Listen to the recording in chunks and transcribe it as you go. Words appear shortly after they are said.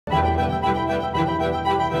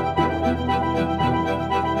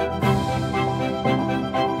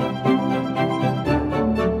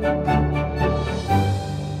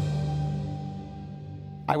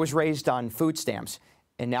I was raised on food stamps,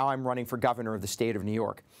 and now I'm running for governor of the state of New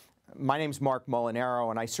York. My name's Marc Molinaro,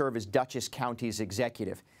 and I serve as Dutchess County's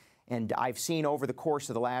executive. And I've seen over the course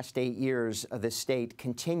of the last 8 years this state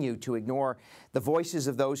continue to ignore the voices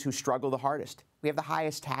of those who struggle the hardest. We have the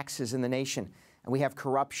highest taxes in the nation, and we have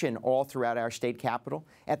corruption all throughout our state capital.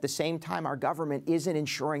 At the same time, our government isn't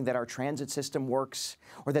ensuring that our transit system works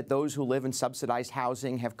or that those who live in subsidized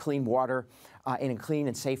housing have clean water and a clean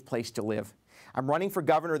and safe place to live. I'm running for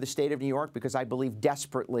governor of the state of New York because I believe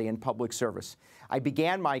desperately in public service. I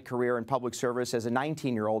began my career in public service as a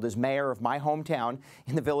 19-year-old as mayor of my hometown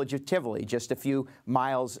in the village of Tivoli, just a few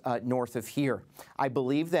miles north of here. I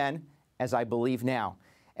believed then, as I believe now.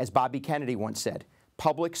 As Bobby Kennedy once said,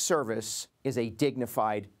 public service is a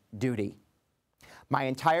dignified duty. My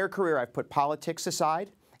entire career, I've put politics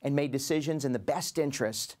aside and made decisions in the best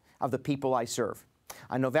interest of the people I serve.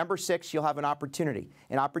 On November 6th, you'll have an opportunity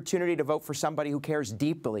to vote for somebody who cares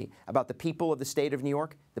deeply about the people of the state of New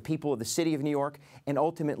York, the people of the city of New York, and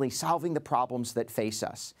ultimately solving the problems that face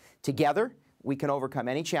us. Together, we can overcome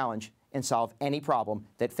any challenge and solve any problem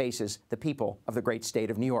that faces the people of the great state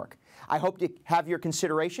of New York. I hope to have your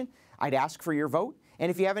consideration. I'd ask for your vote. And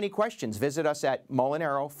if you have any questions, visit us at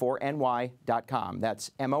molinaro4ny.com. That's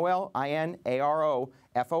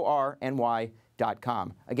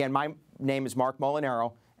MOLINAROFORNY.com. Again, my name is Marc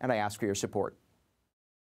Molinaro, and I ask for your support.